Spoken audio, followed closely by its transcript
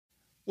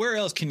Where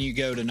else can you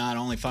go to not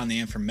only find the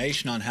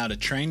information on how to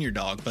train your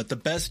dog, but the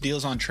best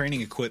deals on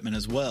training equipment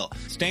as well?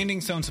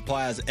 Standing Stone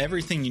Supply has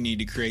everything you need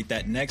to create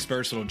that next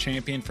versatile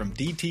champion, from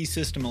DT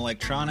system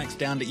electronics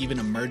down to even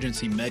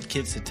emergency med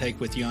kits to take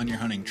with you on your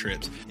hunting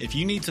trips. If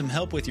you need some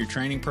help with your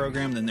training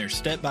program, then their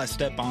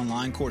step-by-step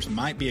online course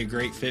might be a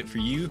great fit for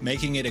you,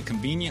 making it a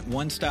convenient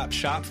one-stop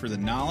shop for the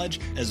knowledge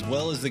as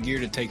well as the gear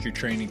to take your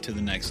training to the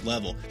next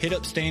level. Hit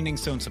up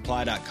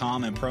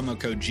StandingStoneSupply.com and promo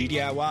code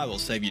GDIY will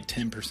save you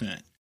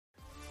 10%.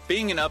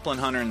 Being an upland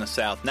hunter in the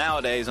South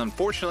nowadays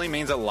unfortunately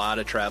means a lot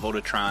of travel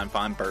to try and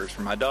find birds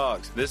for my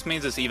dogs. This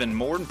means it's even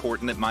more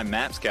important that my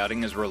map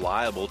scouting is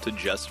reliable to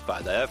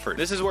justify the effort.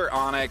 This is where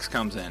onX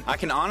comes in. I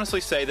can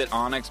honestly say that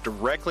onX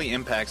directly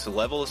impacts the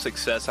level of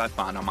success I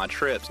find on my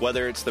trips.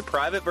 Whether it's the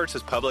private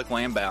versus public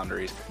land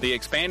boundaries, the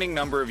expanding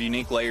number of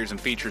unique layers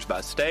and features by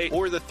state,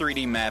 or the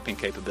 3D mapping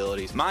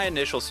capabilities, my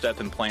initial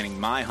step in planning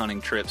my hunting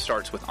trip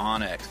starts with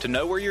onX. To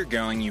know where you're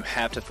going, you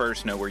have to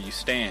first know where you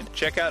stand.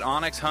 Check out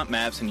onX Hunt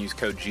Maps and use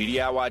code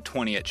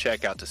GDIY20 at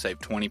checkout to save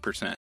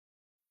 20%.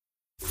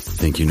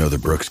 Think you know the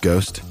Brooks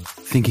Ghost?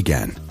 Think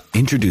again.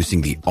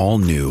 Introducing the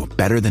all-new,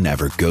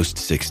 better-than-ever Ghost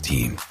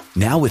 16.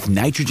 Now with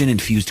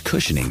nitrogen-infused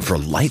cushioning for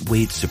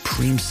lightweight,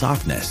 supreme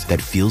softness that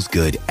feels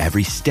good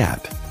every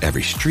step,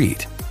 every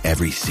street,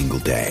 every single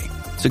day.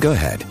 So go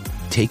ahead,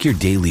 take your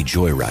daily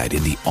joyride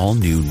in the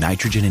all-new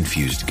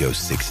nitrogen-infused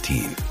Ghost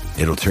 16.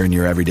 It'll turn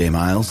your everyday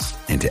miles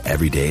into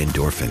everyday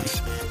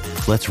endorphins.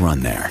 Let's run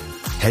there.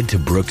 Head to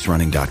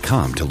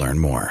brooksrunning.com to learn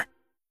more.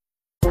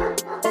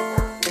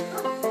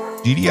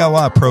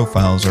 GDIY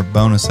profiles are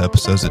bonus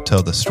episodes that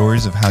tell the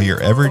stories of how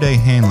your everyday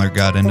handler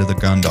got into the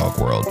gun dog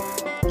world.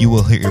 You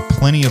will hear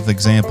plenty of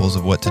examples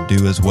of what to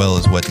do as well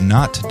as what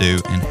not to do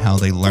and how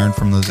they learn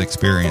from those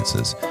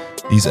experiences.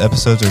 These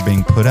episodes are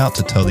being put out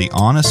to tell the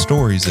honest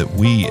stories that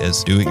we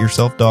as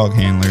do-it-yourself dog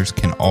handlers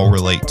can all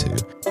relate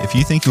to. If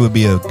you think it would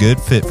be a good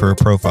fit for a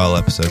profile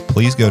episode,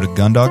 please go to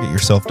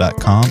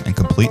gundogatyourself.com and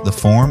complete the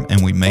form,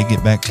 and we may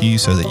get back to you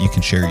so that you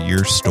can share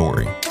your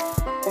story.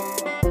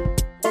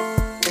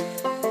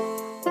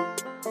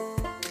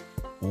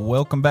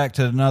 Welcome back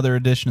to another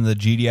edition of the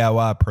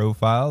GDIY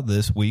Profile.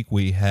 This week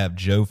we have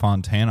Joe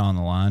Fontana on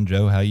the line.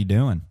 Joe, how you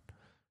doing?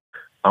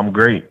 I'm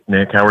great,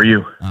 Nick. How are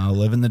you?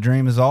 Living the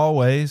dream as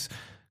always.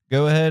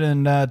 Go ahead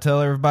and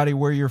tell everybody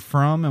where you're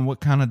from and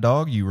what kind of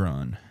dog you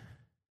run.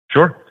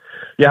 Sure.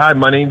 Yeah, hi,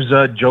 my name's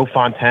Joe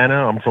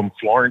Fontana. I'm from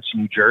Florence,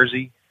 New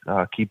Jersey.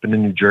 Keeping the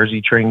New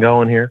Jersey train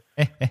going here.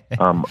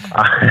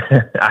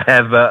 I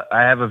have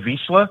a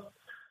Vizsla,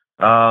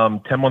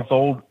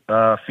 10-month-old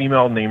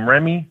female named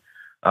Remy.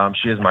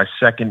 She is my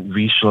second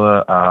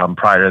Vizsla.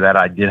 Prior to that,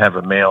 I did have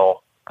a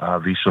male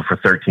Vizsla for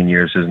 13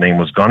 years. His name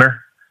was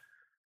Gunner.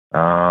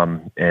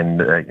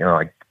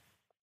 I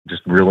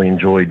just really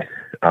enjoyed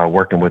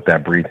working with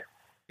that breed.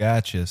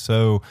 Gotcha.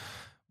 So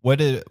what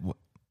did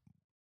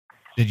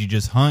you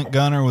just hunt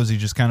Gunner? Was he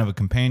just kind of a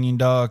companion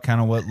dog?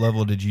 Kind of what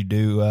level did you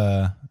do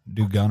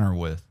Gunner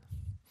with?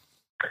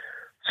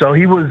 So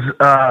he was,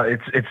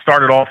 it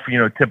started off,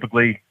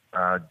 typically,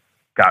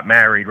 got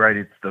married, right?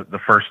 It's the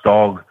first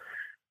dog,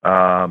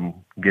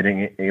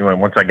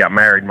 once I got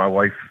married, my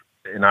wife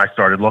and I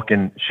started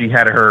looking. She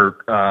had her,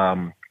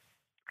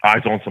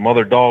 eyes on some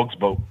other dogs,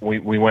 but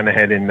we went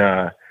ahead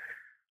and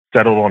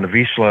settled on the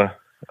Vizsla.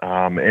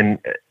 And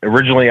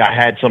originally I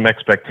had some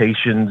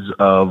expectations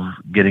of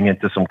getting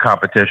into some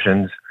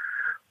competitions,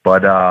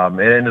 but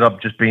it ended up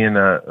just being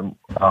a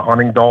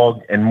hunting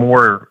dog, and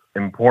more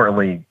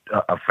importantly,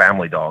 a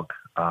family dog.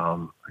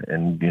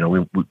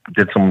 We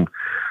did some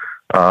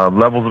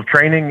levels of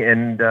training,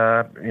 and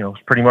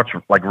it's pretty much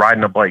like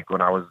riding a bike.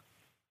 When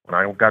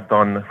I got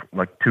done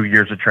like 2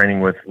 years of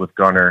training with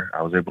Gunner,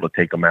 I was able to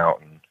take him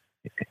out, and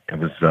it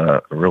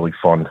was really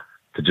fun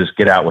to just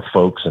get out with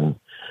folks and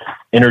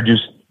introduce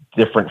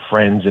different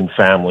friends and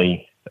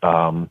family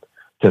to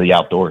the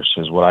outdoors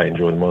is what I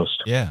enjoy the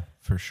most. Yeah,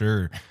 for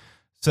sure.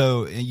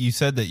 So you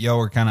said that y'all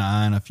were kind of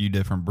eyeing a few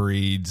different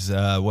breeds.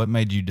 What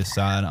made you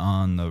decide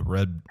on the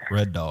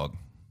red dog?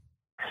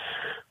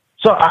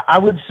 So I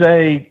would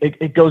say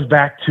it goes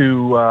back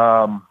to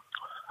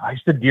I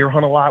used to deer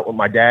hunt a lot with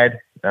my dad.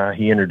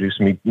 He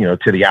introduced me,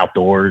 to the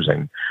outdoors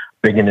and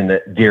big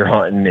into deer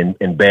hunting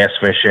and bass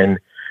fishing.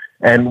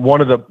 And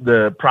one of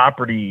the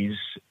properties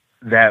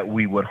that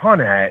we would hunt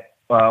at,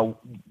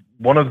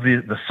 one of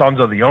the sons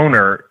of the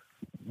owner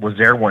was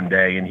there one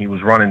day, and he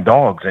was running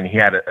dogs, and he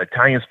had an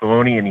Italian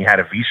Spumoni and he had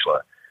a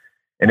Vizsla.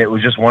 And it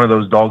was just one of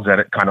those dogs that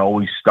it kind of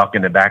always stuck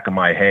in the back of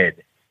my head.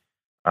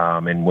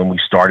 And when we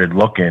started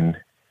looking,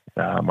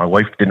 my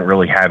wife didn't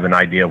really have an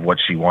idea of what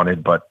she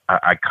wanted, but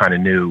I kind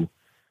of knew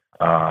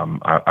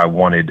I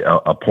wanted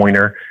a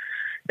pointer.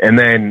 And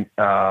then,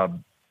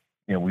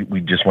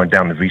 we just went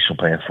down the Vizsla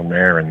path from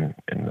there, and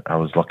I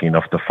was lucky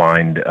enough to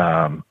find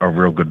a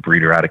real good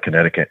breeder out of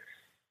Connecticut.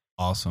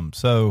 Awesome.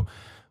 So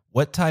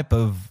what type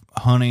of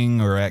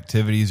hunting or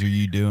activities are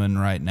you doing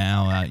right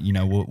now?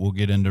 We'll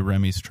get into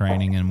Remy's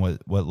training and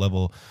what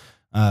level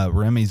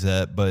Remy's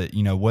at, but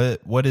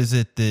what is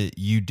it that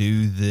you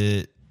do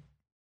that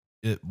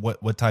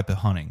what type of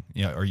hunting?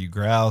 Are you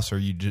grouse? Are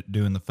you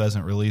doing the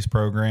pheasant release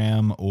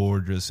program, or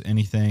just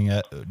anything?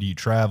 Do you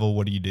travel?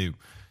 What do you do?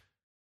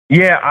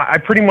 Yeah, I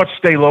pretty much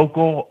stay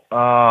local.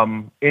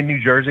 In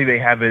New Jersey, they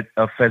have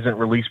a pheasant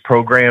release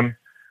program.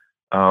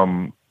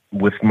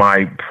 With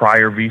my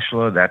prior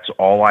Vizsla, that's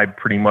all I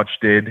pretty much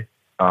did.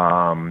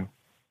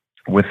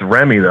 With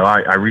Remy, though,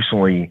 I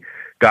recently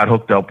got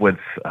hooked up with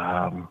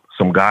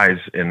some guys,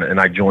 and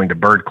I joined a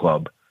bird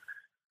club.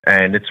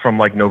 And it's from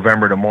like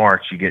November to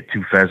March. You get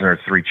 2 pheasant or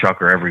 3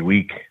 chucker every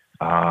week.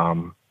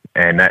 And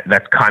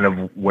that's kind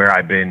of where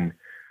I've been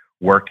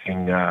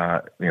working,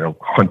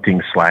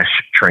 hunting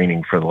 /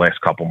 training for the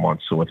last couple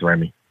months. So with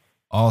Remy.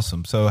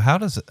 Awesome. So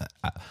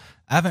I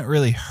haven't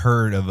really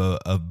heard of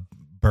a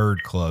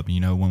bird club.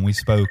 When we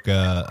spoke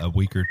a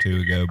week or two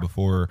ago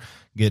before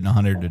getting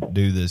Hunter to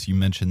do this, you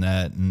mentioned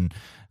that, and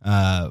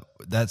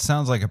that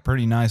sounds like a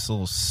pretty nice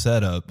little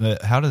setup.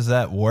 How does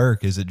that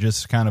work? Is it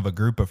just kind of a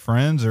group of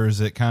friends, or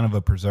is it kind of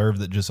a preserve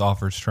that just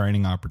offers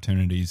training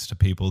opportunities to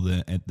people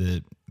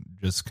that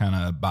just kind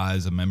of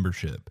buys a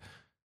membership?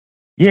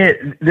 Yeah,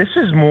 this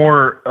is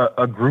more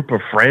a group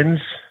of friends.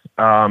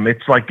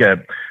 It's like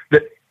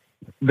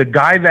the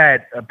guy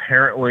that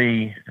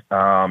apparently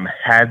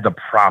had the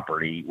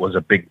property was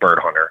a big bird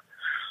hunter.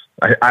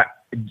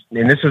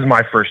 And this is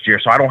my first year,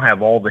 so I don't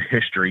have all the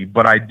history,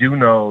 but I do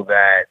know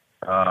that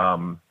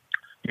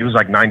he was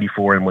like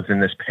 94, and within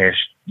this past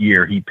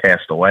year, he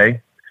passed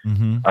away.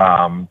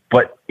 Mm-hmm.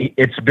 But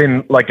it's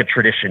been like a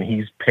tradition.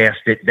 He's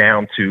passed it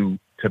down to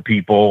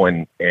people,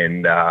 and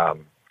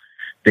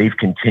they've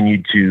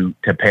continued to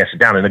pass it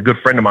down. And a good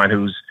friend of mine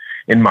who's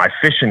in my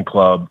fishing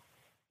club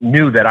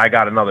knew that I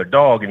got another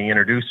dog, and he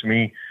introduced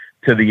me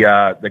to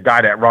the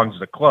guy that runs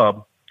the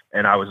club,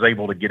 and I was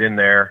able to get in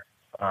there.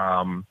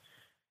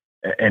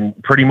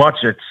 And pretty much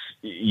it's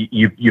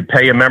you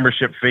pay a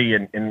membership fee,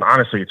 and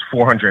honestly, it's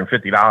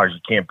 $450. You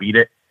can't beat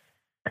it.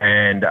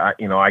 And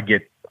I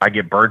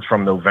get birds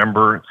from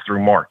November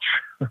through March.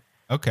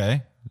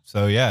 Okay,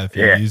 so yeah, if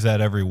you use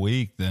that every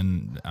week,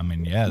 then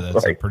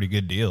that's right. A pretty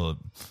good deal.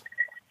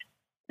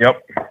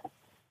 Yep.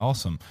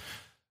 Awesome.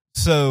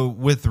 So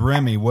with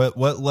Remy, what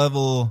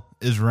level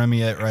is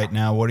Remy at right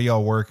now? What are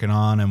y'all working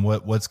on, and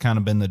what's kind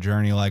of been the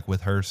journey like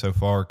with her so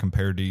far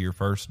compared to your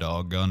first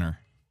dog, Gunner?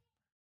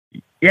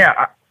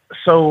 Yeah,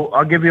 so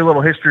I'll give you a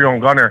little history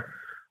on Gunner.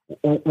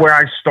 Where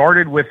I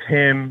started with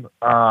him,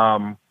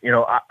 I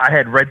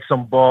had read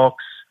some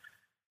books.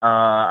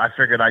 I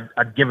figured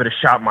I'd give it a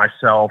shot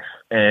myself,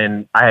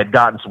 and I had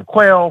gotten some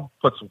quail,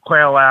 put some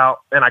quail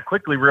out, and I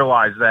quickly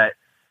realized that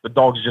the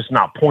dog's just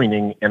not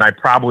pointing, and I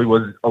probably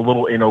was a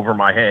little in over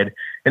my head.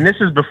 And this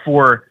is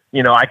before,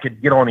 I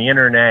could get on the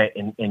internet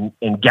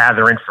and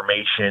gather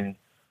information.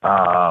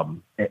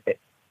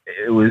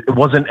 It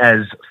wasn't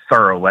as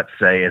thorough, let's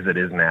say, as it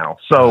is now.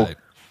 So right.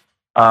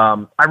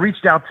 I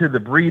reached out to the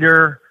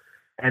breeder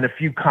and a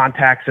few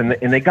contacts, and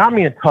they got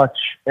me in touch.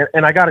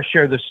 And I got to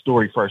share this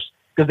story first,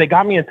 because they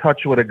got me in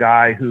touch with a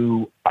guy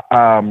who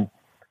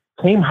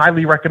came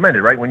highly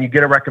recommended, right? When you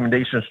get a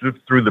recommendation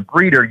through the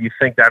breeder, you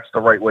think that's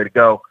the right way to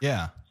go.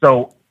 Yeah.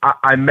 So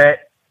I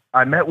met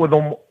with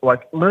him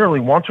like literally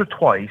once or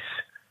twice,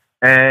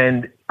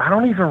 and I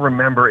don't even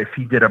remember if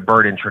he did a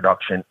bird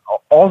introduction.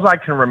 All I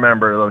can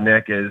remember, though,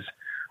 Nick, is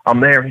I'm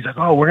there. He's like,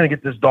 "Oh, we're going to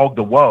get this dog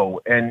to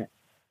Whoa." And,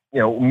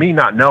 me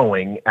not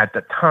knowing at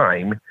the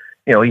time,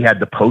 he had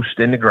the post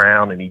in the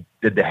ground, and he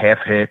did the half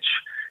hitch,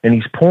 and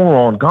he's pulling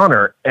on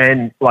Gunner,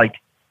 and like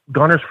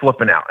Gunner's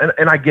flipping out.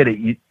 And I get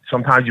it.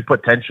 Sometimes you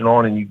put tension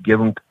on and you get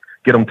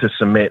them to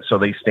submit so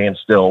they stand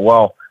still.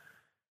 Well,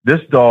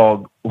 this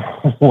dog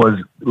was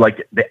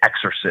like the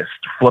Exorcist,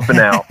 flipping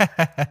out.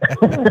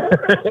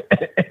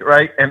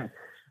 Right. And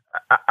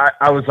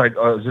I was like,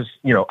 oh, is this,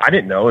 I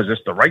didn't know, is this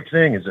the right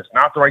thing? Is this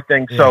not the right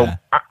thing? Yeah. So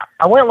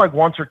I went like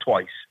once or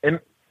twice. And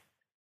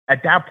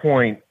at that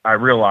point, I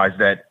realized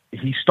that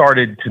he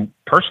started to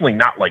personally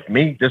not like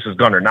me. This is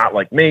Gunner, not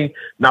like me,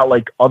 not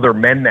like other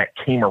men that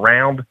came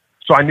around.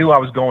 So I knew I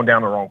was going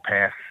down the wrong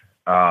path,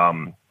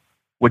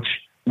 which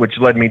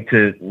led me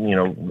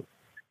to,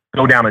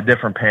 go down a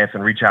different path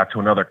and reach out to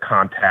another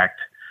contact,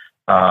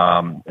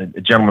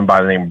 a gentleman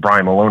by the name of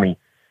Brian Maloney.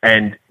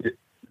 And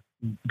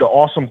the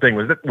awesome thing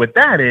with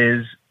that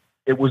is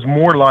it was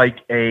more like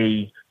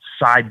a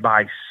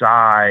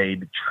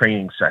side-by-side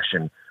training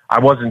session. I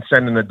wasn't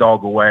sending the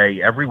dog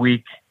away every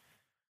week.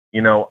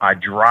 I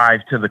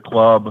drive to the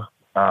club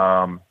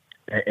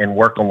and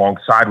work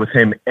alongside with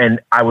him, and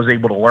I was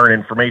able to learn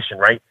information,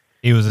 right?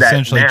 He was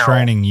essentially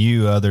training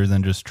you other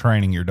than just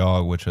training your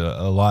dog, which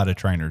a lot of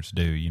trainers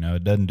do.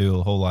 It doesn't do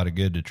a whole lot of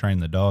good to train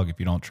the dog if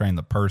you don't train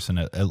the person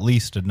at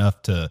least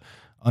enough to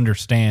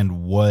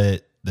understand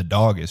what the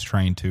dog is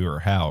trained to or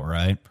how,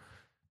 right?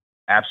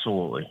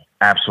 Absolutely.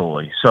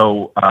 Absolutely.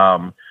 So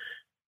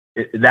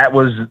that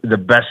was the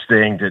best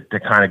thing to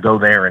kind of go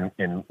there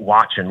and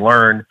watch and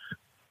learn.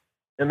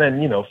 And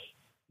then,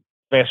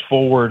 fast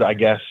forward, I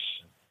guess,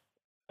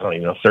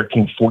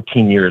 13,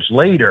 14 years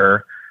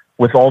later,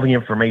 with all the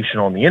information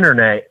on the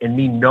internet and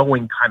me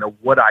knowing kind of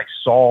what I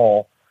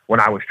saw when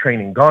I was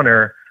training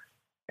Gunner,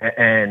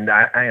 And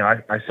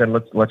I said,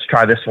 let's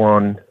try this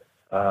one.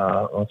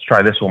 Let's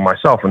try this one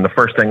myself. And the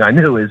first thing I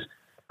knew is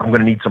I'm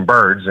going to need some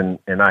birds. And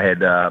I had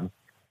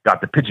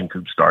got the pigeon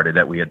coop started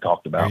that we had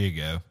talked about. There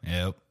you go.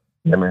 Yep.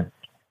 Yeah, man.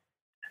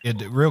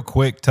 Real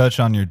quick, touch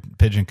on your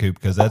pigeon coop,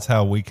 because that's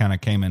how we kind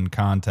of came in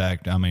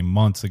contact. I mean,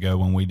 months ago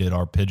when we did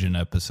our pigeon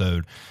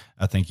episode,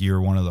 I think you were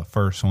one of the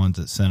first ones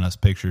that sent us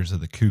pictures of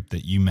the coop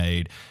that you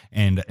made,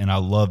 and I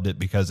loved it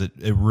because it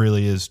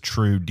really is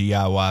true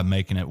DIY,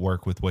 making it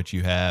work with what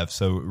you have.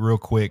 So real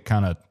quick,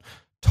 kind of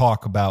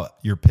talk about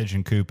your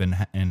pigeon coop and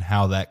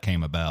how that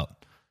came about.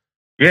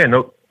 Yeah,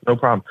 no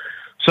problem.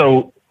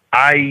 So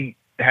I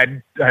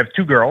have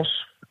two girls.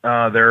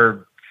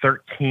 They're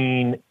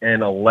 13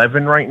 and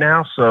 11 right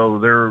now, so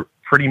they're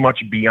pretty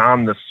much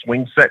beyond the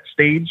swing set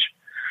stage.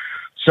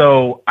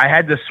 So I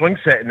had this swing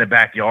set in the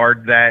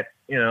backyard that,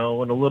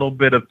 and a little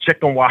bit of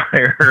chicken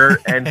wire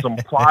and some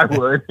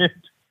plywood.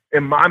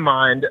 In my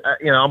mind,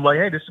 I'm like,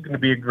 hey, this is going to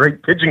be a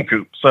great pigeon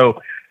coop.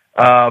 So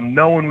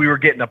knowing we were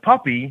getting a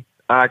puppy,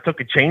 I took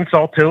a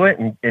chainsaw to it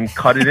and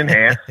cut it in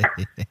half.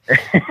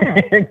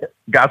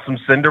 Got some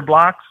cinder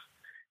blocks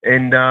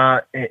and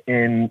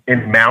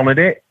mounted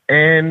it.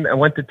 And I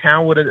went to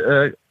town with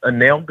a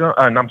nail gun.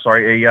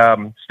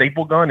 A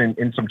staple gun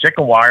and some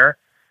chicken wire.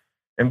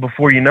 And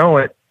before you know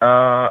it,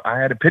 I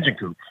had a pigeon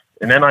coop.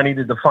 And then I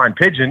needed to find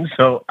pigeons.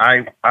 So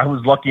I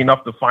was lucky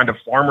enough to find a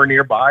farmer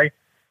nearby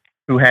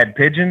who had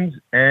pigeons.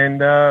 And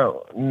now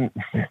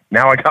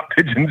I got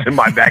pigeons in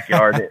my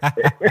backyard.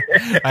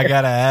 I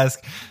got to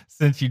ask,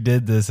 since you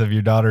did this, have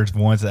your daughters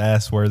once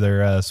asked where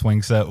their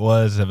swing set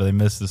was? Have they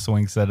missed the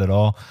swing set at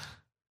all?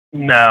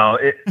 No,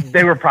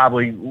 they were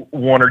probably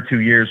 1 or 2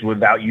 years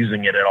without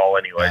using it at all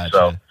anyway.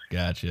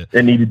 Gotcha.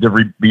 It needed to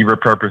be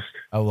repurposed.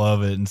 I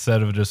love it.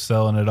 Instead of just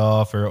selling it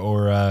off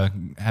or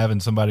having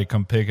somebody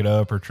come pick it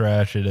up or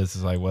trash it, it's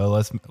like,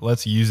 well,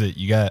 let's use it.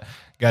 You got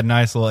a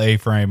nice little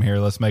A-frame here.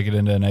 Let's make it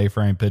into an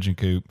A-frame pigeon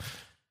coop.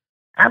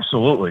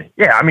 Absolutely.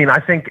 Yeah. I mean, I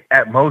think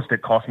at most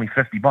it cost me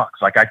 $50.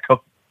 Like I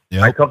took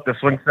the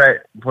swing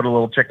set, put a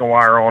little chicken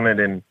wire on it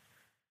and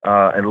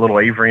a little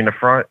Avery in the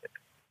front,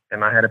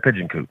 and I had a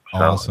pigeon coop. So,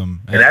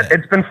 awesome. And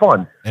it's been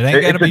fun. It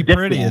ain't got to be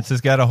pretty. It's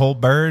just got to hold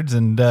birds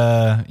and,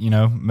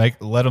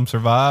 let them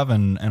survive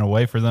and a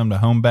way for them to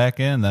home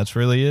back in. That's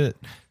really it.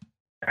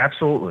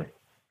 Absolutely.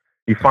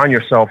 You find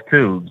yourself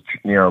too,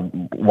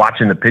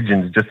 watching the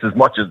pigeons just as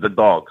much as the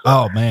dogs.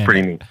 Oh man.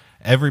 Pretty neat.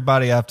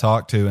 Everybody I've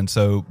talked to. And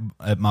so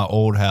at my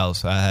old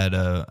house, I had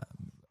a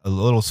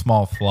little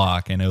small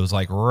flock, and it was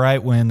like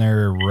right when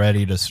they're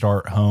ready to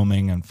start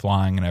homing and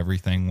flying and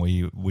everything,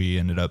 we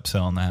ended up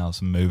selling the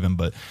house and moving.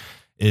 But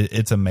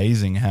it's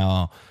amazing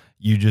how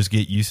you just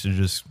get used to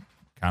just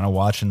kind of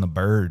watching the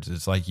birds.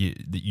 It's like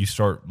you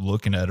start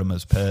looking at them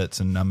as pets.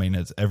 And I mean,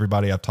 it's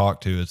everybody I've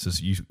talked to, it's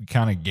just, you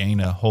kind of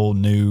gain a whole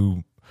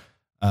new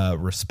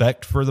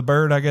respect for the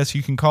bird, I guess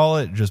you can call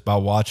it, just by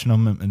watching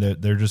them. And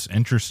they're just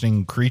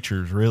interesting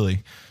creatures,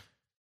 really.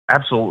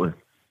 Absolutely.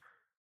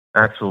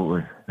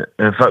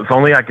 If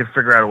only I could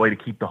figure out a way to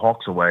keep the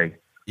hawks away,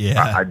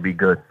 I'd be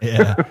good.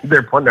 Yeah.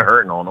 They're putting a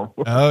hurting on them.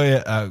 Oh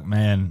yeah,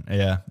 man,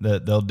 yeah,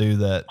 they'll do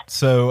that.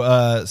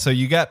 So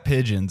you got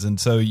pigeons, and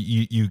so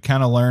you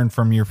kind of learned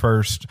from your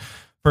first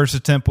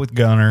attempt with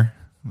Gunner,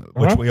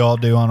 which we all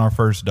do on our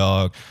first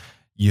dog.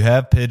 You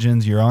have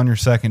pigeons. You're on your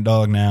second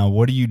dog now.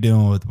 What are you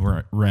doing with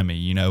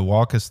Remy?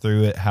 Walk us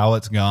through it, how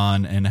it's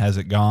gone, and has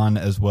it gone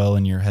as well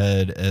in your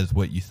head as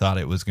what you thought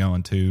it was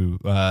going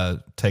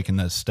to, taking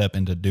this step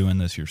into doing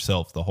this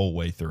yourself the whole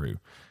way through?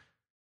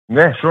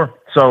 Yeah, sure.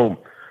 So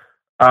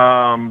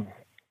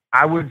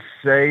I would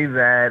say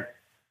that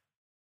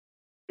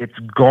it's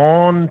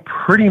gone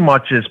pretty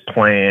much as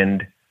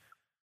planned,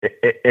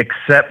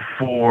 except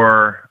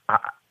for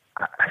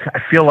I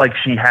feel like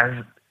she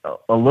has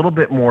a little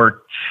bit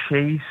more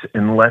chase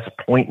and less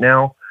point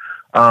now.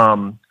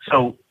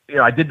 So,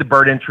 I did the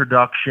bird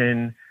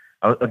introduction.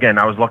 Again,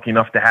 I was lucky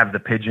enough to have the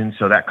pigeon,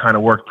 so that kind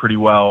of worked pretty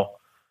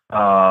well.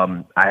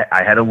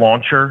 I had a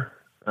launcher,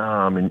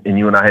 and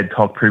you and I had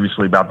talked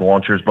previously about the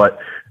launchers, but,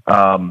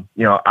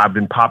 I've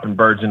been popping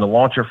birds in the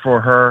launcher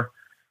for her.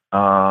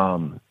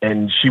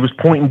 And she was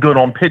pointing good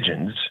on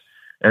pigeons.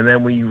 And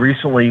then we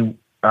recently,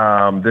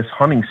 this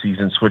hunting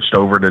season, switched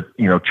over to,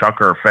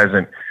 chukar or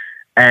pheasant.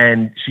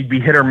 And she'd be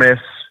hit or miss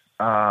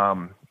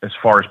as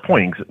far as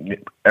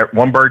pointing. At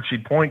one bird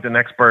she'd point, the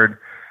next bird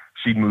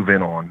she'd move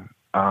in on.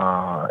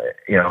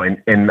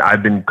 And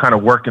I've been kind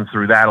of working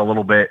through that a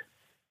little bit.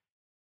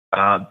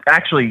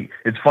 Actually,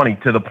 it's funny,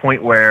 to the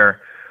point where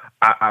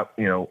I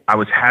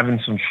was having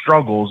some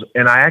struggles,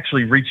 and I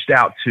actually reached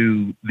out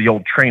to the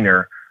old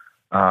trainer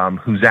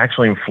who's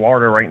actually in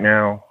Florida right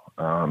now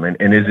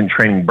and isn't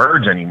training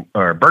bird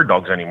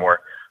dogs anymore.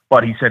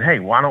 But he said, hey,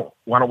 why don't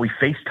we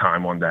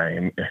FaceTime one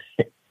day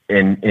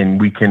and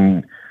we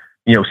can,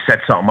 set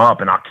something up,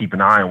 and I'll keep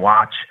an eye and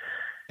watch.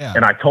 Yeah.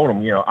 And I told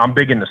him, I'm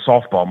big into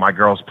softball. My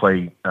girls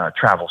play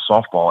travel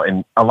softball,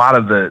 and a lot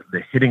of the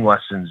hitting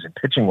lessons and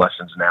pitching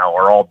lessons now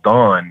are all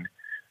done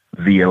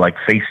via like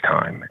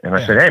FaceTime. And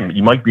I said, hey,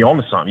 you might be on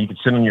to something. You could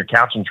sit on your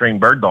couch and train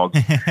bird dogs,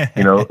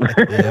 you know,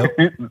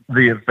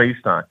 via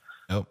FaceTime.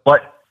 Yep.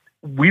 But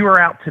we were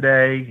out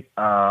today,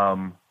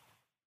 and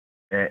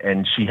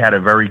she had a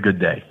very good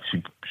day.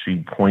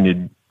 She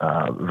pointed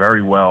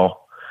very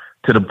well,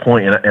 to the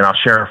point, and I'll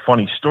share a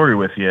funny story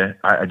with you.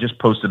 I just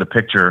posted a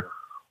picture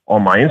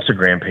on my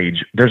Instagram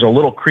page. There's a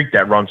little creek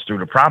that runs through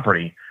the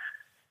property,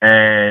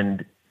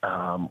 and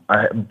a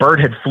bird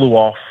had flew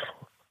off,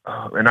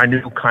 and I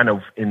knew kind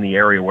of in the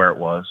area where it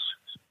was.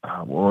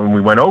 When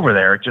we went over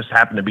there, it just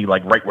happened to be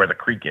like right where the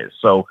creek is.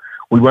 So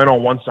we went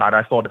on one side.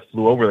 I thought it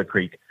flew over the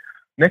creek.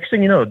 Next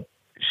thing you know,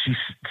 she's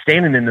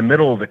standing in the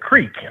middle of the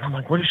creek, and I'm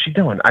like, what is she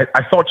doing?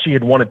 I thought she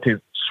had wanted to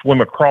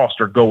swim across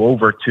or go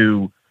over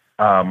to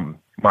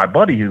my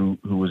buddy who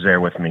was there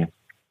with me.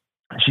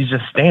 She's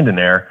just standing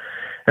there.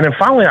 And then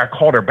finally I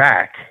called her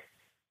back,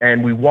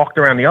 and we walked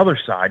around the other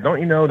side. Don't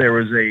you know, there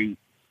was a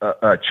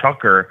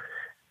chucker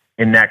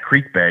in that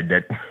creek bed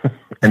that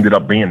ended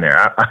up being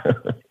there.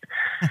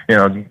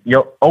 You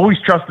always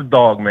trust the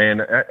dog,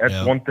 man.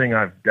 That's one thing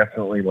I've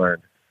definitely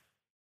learned.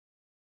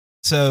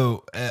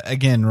 So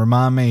again,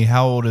 remind me,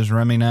 how old is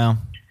Remy now?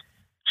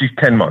 She's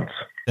 10 months.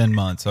 10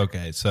 months.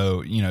 Okay.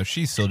 So,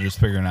 she's still just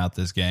figuring out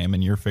this game,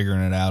 and you're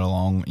figuring it out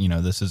along,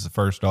 this is the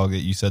first dog that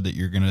you said that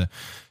you're going to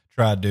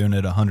try doing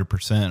it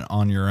 100%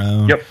 on your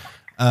own. Yep.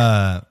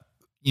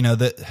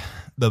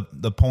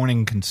 The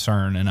pointing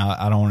concern, and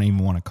I don't even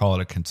want to call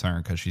it a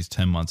concern because she's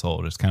 10 months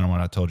old. It's kind of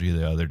what I told you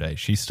the other day.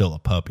 She's still a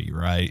puppy,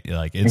 right?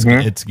 Like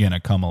it's going to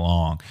come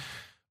along,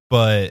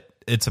 but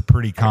it's a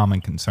pretty common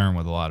concern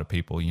with a lot of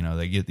people.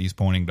 They get these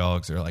pointing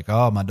dogs. They're like,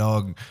 oh, my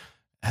dog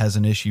has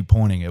an issue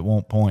pointing. It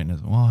won't point.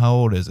 And well, how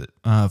old is it?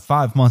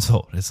 5 months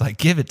old. It's like,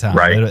 give it time.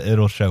 Right.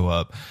 It'll show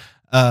up.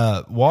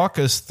 Walk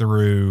us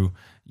through,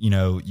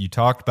 you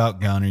talked about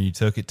Gunner. You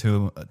took it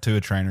to a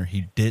trainer.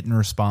 He didn't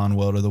respond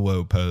well to the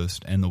Whoa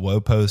Post, and the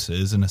Whoa Post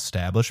is an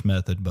established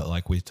method, but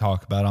like we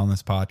talk about on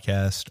this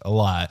podcast a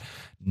lot,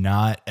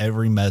 not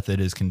every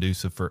method is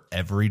conducive for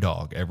every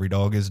dog. Every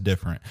dog is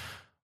different.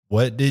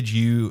 How did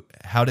you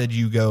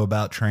go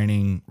about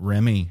training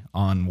Remy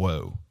on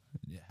Whoa?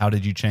 How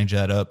did you change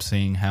that up,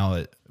 seeing how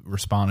it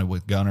responded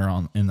with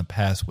Gunner in the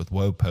past with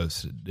Whoa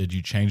Post? Did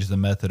you change the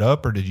method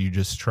up, or did you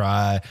just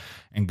try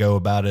and go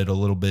about it a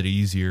little bit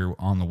easier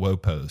on the Whoa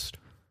Post?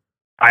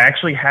 I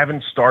actually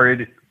haven't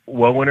started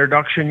Whoa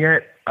introduction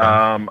yet.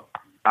 I'm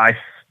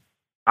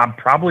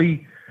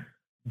probably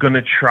going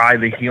to try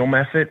the heel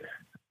method,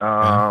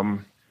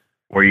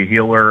 where you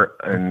heel her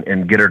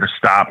and get her to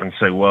stop and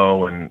say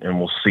whoa, and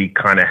we'll see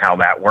kind of how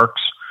that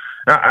works.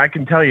 Now, I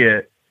can tell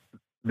you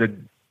the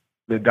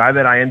guy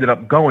that I ended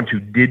up going to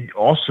did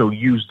also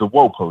use the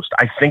Whoa Post.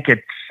 I think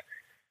it's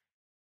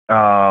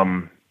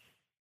a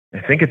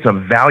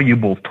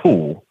valuable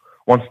tool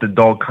once the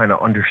dog kind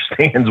of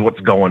understands what's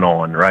going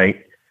on,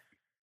 right?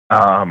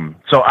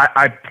 So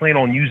I plan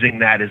on using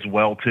that as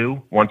well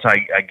too. Once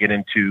I get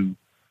into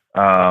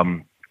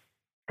Whoa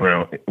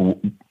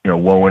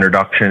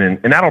introduction,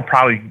 and that'll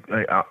probably,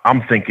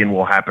 I'm thinking,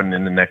 will happen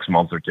in the next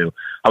month or two.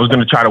 I was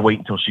going to try to wait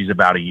until she's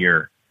about a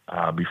year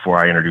before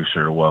I introduce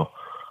her to Whoa.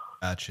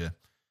 Gotcha.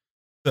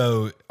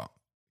 So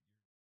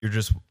you're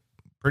just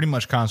pretty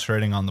much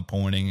concentrating on the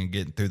pointing and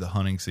getting through the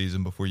hunting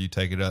season before you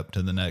take it up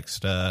to the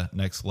next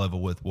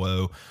level with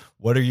Whoa.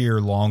 What are your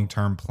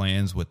long-term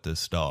plans with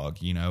this dog?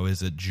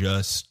 Is it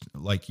just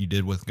like you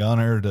did with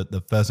Gunner,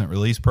 the pheasant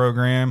release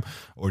program,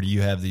 or do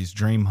you have these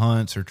dream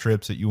hunts or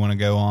trips that you want to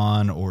go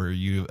on, or are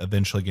you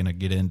eventually going to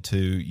get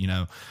into,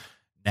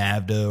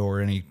 NAVHDA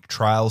or any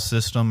trial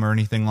system or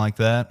anything like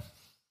that?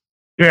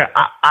 Yeah,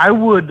 I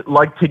would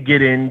like to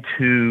get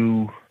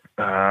into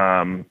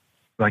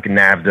like a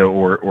NAVHDA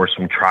or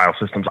some trial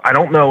systems. I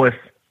don't know if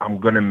I'm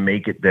going to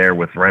make it there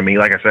with Remy.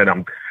 Like I said,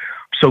 I'm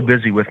so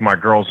busy with my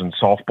girls in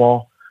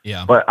softball.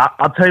 Yeah. But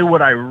I'll tell you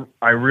what I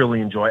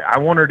really enjoy. I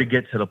want her to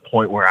get to the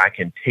point where I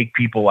can take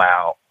people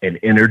out and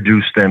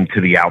introduce them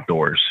to the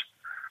outdoors,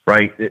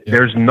 right? Yeah.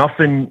 There's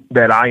nothing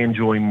that I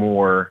enjoy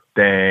more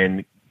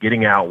than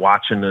getting out,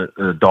 watching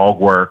the dog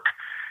work,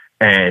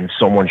 and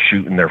someone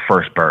shooting their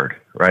first bird,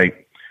 right?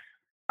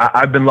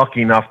 I've been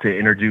lucky enough to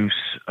introduce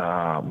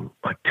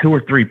like 2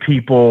 or 3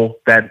 people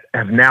that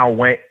have now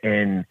went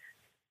and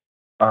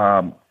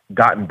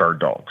gotten bird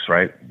dogs,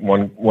 right?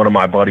 One of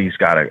my buddies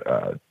got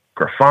a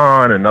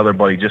Griffon, another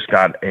buddy just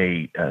got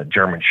a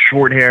German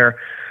Shorthair,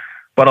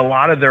 but a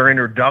lot of their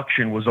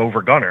introduction was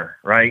over Gunner,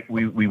 right?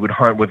 We would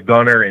hunt with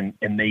Gunner, and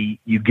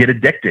you get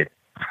addicted,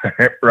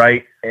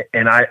 right?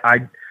 And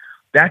I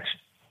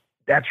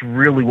that's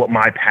really what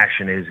my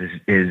passion is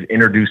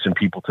introducing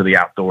people to the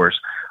outdoors.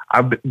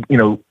 I've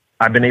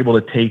been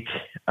able to take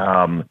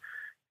 2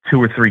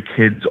 or 3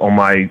 kids on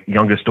my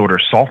youngest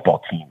daughter's softball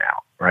team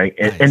out, right?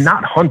 And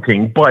not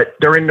hunting, but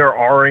they're in their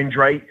orange,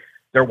 right?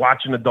 They're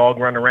watching the dog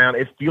run around.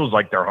 It feels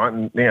like they're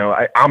hunting.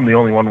 I'm the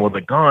only one with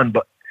a gun,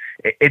 but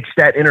it's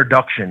that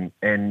introduction.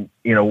 And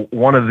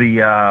one of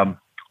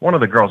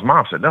the girls'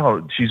 mom said,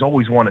 "No, she's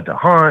always wanted to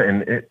hunt,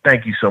 and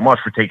thank you so much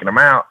for taking them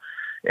out."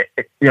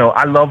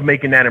 I love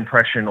making that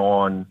impression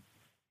on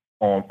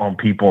on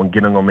people and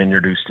getting them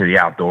introduced to the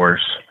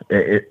outdoors.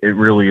 It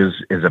really is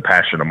a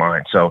passion of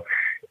mine. So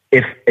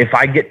if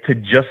I get to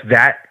just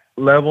that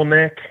level,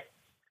 Nick,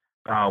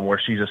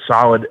 where she's a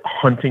solid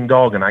hunting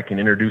dog and I can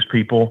introduce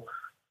people,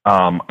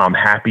 I'm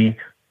happy.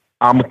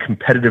 I'm a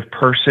competitive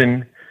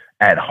person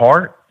at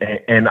heart,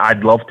 and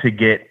I'd love to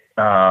get,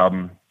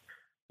 get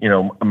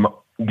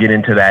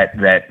into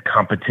that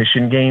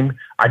competition game.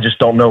 I just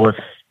don't know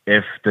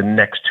if the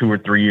next 2 or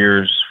 3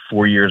 years,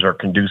 4 years are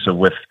conducive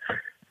with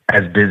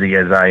as busy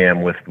as I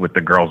am with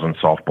the girls in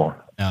softball.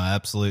 No,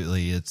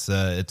 absolutely. It's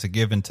a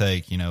give and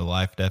take.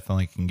 Life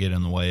definitely can get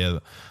in the way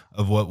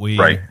of what we,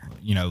 right.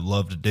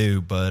 Love to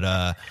do.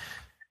 But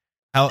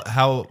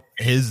how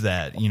is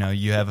that?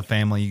 You have a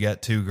family, you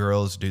got 2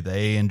 girls. Do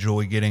they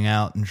enjoy getting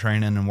out and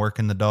training and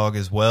working the dog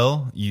as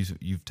well?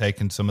 You've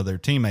taken some of their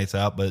teammates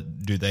out,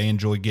 but do they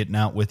enjoy getting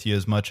out with you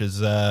as much as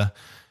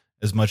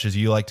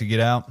you like to get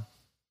out?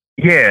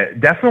 Yeah,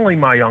 definitely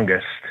my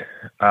youngest,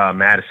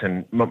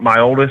 Madison.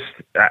 My oldest,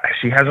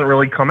 she hasn't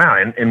really come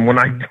out. And when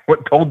I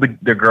told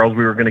the girls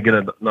we were going to get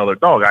another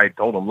dog, I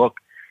told them,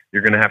 look,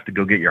 you're going to have to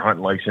go get your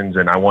hunting license,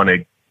 and I want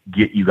to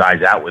get you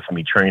guys out with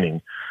me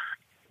training.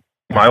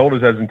 My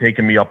oldest hasn't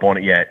taken me up on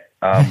it yet.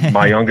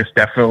 My youngest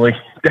definitely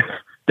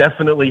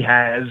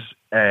has,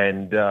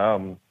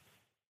 and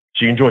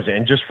she enjoys it.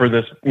 And just for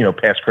this,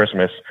 past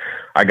Christmas,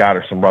 I got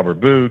her some rubber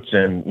boots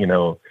and,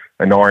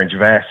 an orange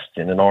vest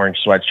and an orange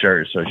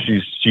sweatshirt. So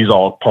she's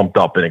all pumped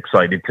up and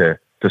excited to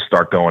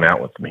start going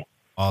out with me.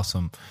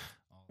 Awesome.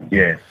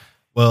 Yeah.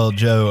 Well,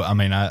 Joe,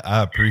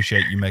 I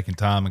appreciate you making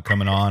time and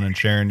coming on and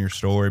sharing your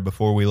story.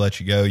 Before we let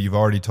you go, you've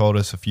already told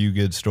us a few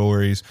good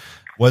stories.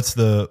 What's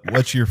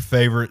your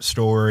favorite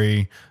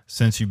story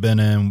since you've been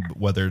in,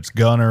 whether it's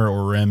Gunner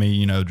or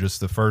Remy,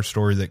 just the first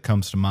story that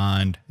comes to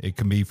mind? It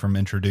can be from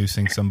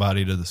introducing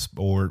somebody to the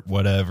sport,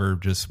 whatever.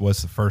 Just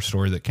what's the first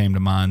story that came to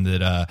mind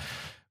that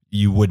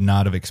you would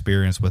not have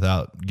experienced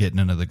without getting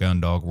into the gun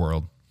dog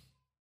world?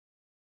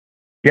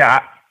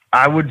 Yeah,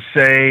 I would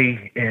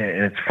say,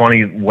 and it's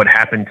funny, what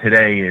happened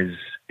today is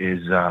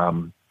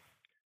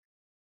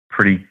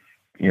pretty,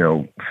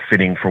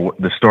 fitting for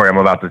the story I'm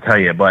about to tell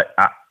you. But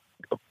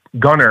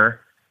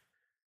Gunner,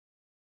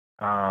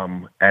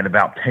 at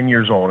about 10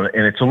 years old,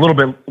 and it's a little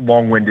bit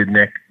long-winded,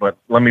 Nick, but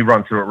let me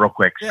run through it real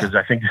quick because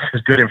I think this is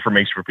good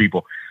information for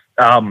people.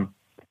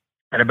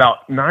 At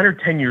about 9 or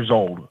 10 years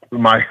old,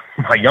 my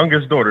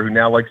youngest daughter, who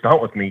now likes to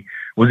hunt with me,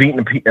 was eating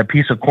a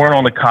piece of corn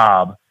on the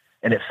cob,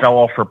 and it fell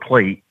off her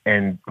plate,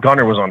 and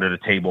Gunner was under the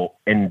table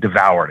and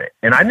devoured it.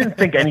 And I didn't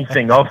think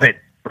anything of it,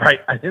 right?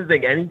 I didn't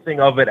think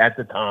anything of it at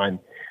the time.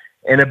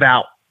 And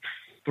about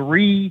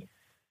almost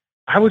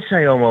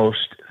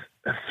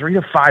 3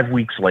 to 5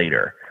 weeks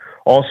later,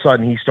 all of a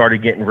sudden he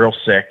started getting real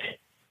sick,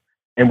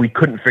 and we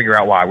couldn't figure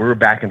out why. We were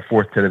back and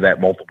forth to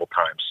that multiple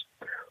times.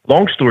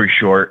 Long story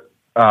short,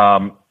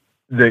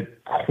 the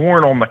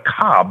corn on the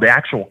cob, the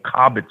actual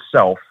cob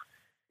itself,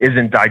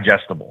 isn't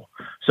digestible.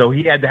 So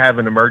he had to have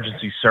an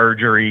emergency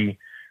surgery.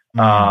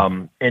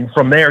 And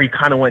from there, he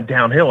kind of went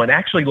downhill and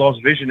actually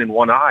lost vision in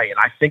one eye. And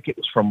I think it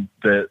was from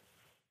the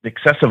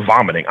excessive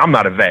vomiting. I'm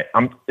not a vet.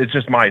 It's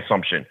just my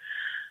assumption.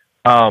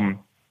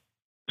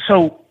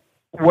 So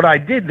what I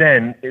did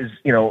then is,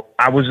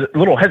 I was a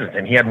little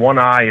hesitant. He had one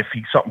eye. If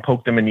something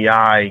poked him in the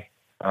eye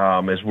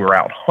as we were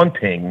out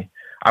hunting,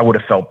 I would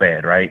have felt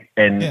bad, right?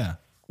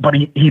 But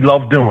he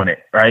loved doing it,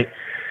 right?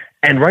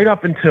 And right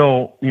up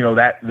until,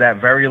 that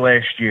very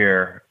last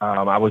year,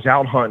 I was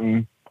out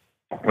hunting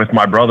with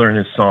my brother and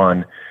his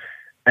son,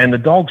 and the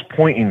dog's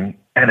pointing,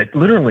 and it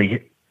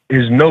literally,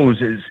 his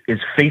nose is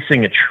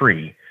facing a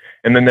tree.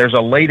 And then there's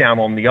a lay down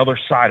on the other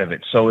side of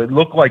it. So it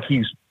looked like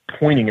he's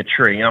pointing a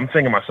tree. And I'm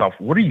thinking to myself,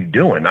 what are you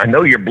doing? I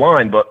know you're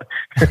blind, but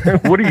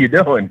what are you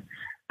doing?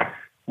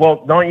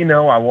 Well, don't you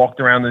know, I walked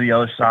around to the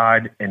other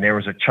side, and there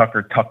was a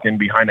chucker tucked in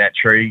behind that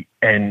tree.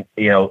 And,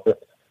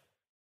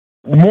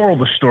 the moral of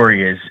the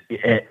story is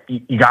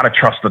you got to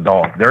trust the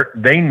dog.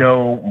 They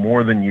know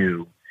more than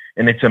you,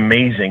 and it's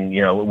amazing.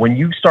 When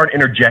you start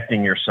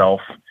interjecting yourself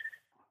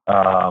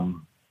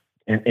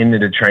into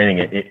the training,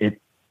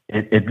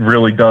 it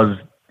really does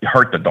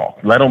hurt the dog.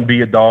 Let them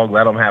be a dog.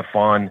 Let them have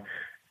fun,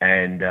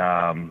 and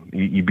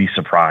you'd be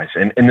surprised.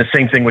 And the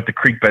same thing with the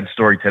creek bed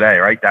story today,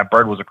 right? That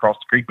bird was across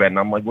the creek bed, and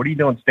I'm like, what are you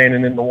doing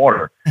standing in the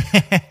water?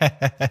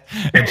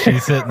 And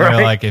she's sitting there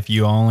right? Like, if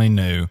you only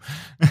knew.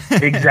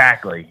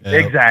 Exactly.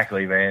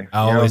 Exactly, man. I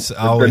always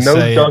the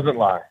nose doesn't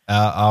lie.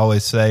 I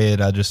always say it.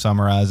 I just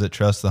summarize it.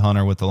 Trust the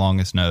hunter with the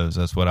longest nose.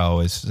 That's what I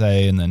always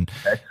say. And then,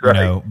 that's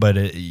right.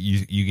 But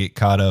you get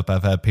caught up.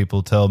 I've had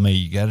people tell me,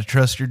 you got to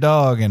trust your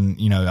dog. And,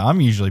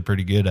 I'm usually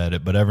pretty good at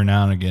it, but every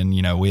now and again,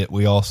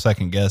 we all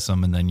second guess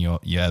them. And then you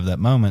have that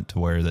moment to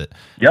where they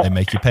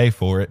make you pay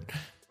for it.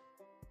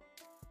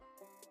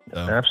 So.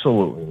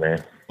 Absolutely,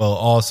 man. Well,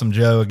 awesome,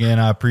 Joe. Again,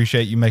 I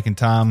appreciate you making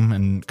time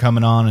and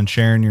coming on and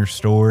sharing your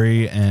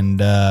story.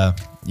 And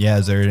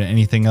is there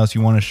anything else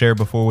you want to share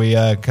before we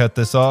cut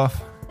this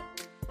off?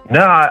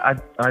 No,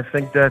 I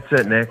think that's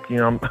it, Nick.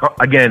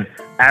 Again,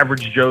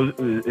 average Joe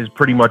is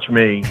pretty much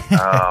me.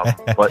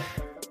 But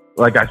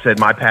like I said,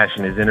 my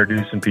passion is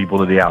introducing people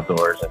to the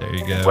outdoors. And there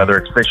you go. Whether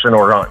it's fishing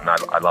or hunting,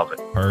 I love it.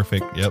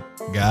 Perfect. Yep.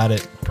 Got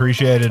it.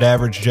 Appreciate it,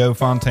 Average Joe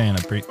Fontana.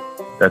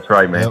 That's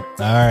right, man. Yep.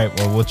 All right.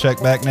 Well, we'll check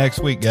back next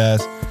week,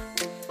 guys.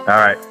 All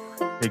right.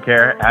 Take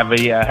care. Have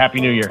a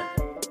Happy New Year.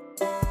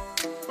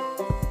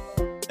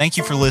 Thank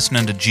you for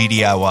listening to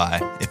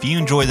GDIY. If you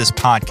enjoy this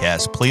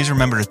podcast, please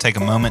remember to take a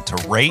moment to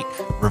rate,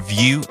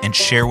 review, and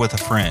share with a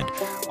friend.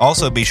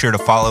 Also, be sure to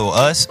follow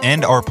us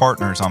and our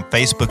partners on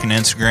Facebook and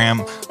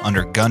Instagram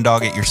under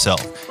Gundog It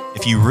Yourself.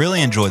 If you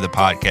really enjoy the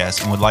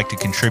podcast and would like to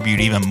contribute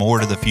even more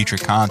to the future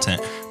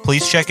content,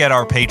 please check out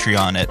our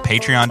Patreon at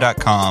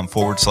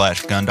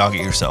patreon.com/Gundog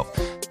It Yourself.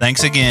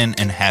 Thanks again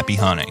and happy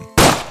hunting.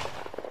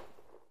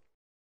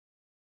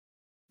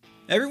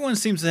 Everyone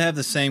seems to have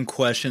the same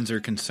questions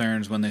or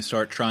concerns when they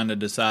start trying to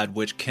decide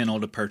which kennel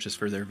to purchase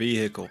for their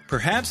vehicle.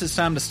 Perhaps it's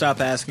time to stop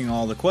asking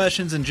all the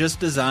questions and just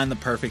design the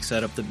perfect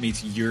setup that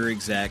meets your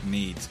exact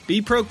needs.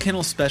 B-Pro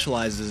Kennel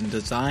specializes in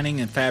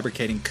designing and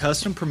fabricating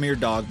custom Premier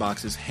dog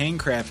boxes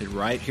handcrafted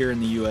right here in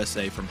the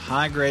USA from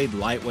high-grade,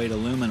 lightweight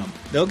aluminum.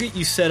 They'll get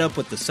you set up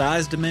with the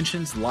size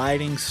dimensions,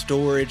 lighting,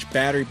 storage,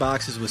 battery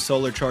boxes with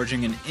solar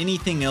charging, and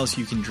anything else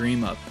you can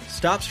dream of.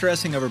 Stop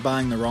stressing over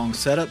buying the wrong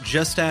setup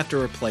just to have to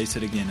replace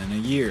it again in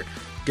a year.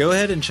 Go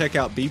ahead and check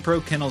out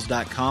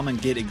bprokennels.com and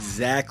get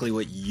exactly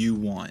what you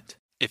want.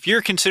 If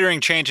you're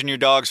considering changing your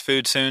dog's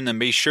food soon, then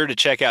be sure to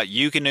check out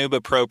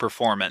Eukanuba Pro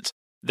Performance.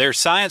 Their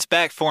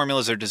science-backed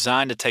formulas are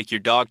designed to take your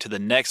dog to the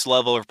next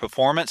level of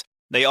performance.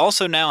 They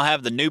also now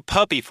have the new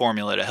puppy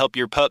formula to help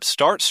your pup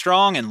start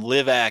strong and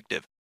live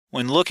active.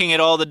 When looking at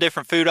all the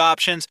different food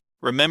options,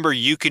 remember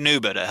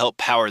Eukanuba to help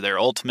power their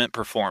ultimate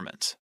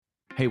performance.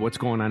 Hey, what's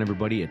going on,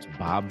 everybody? It's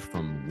Bob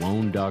from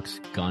Lone Duck's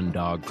Gun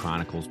Dog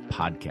Chronicles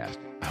podcast.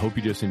 I hope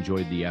you just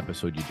enjoyed the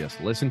episode you just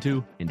listened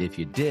to, and if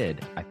you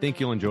did, I think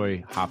you'll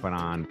enjoy hopping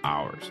on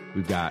ours.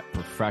 We've got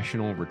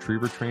professional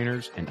retriever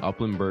trainers and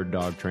upland bird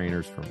dog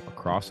trainers from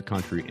across the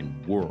country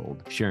and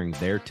world sharing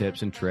their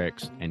tips and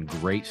tricks and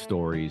great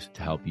stories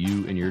to help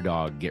you and your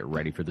dog get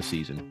ready for the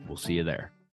season. We'll see you there.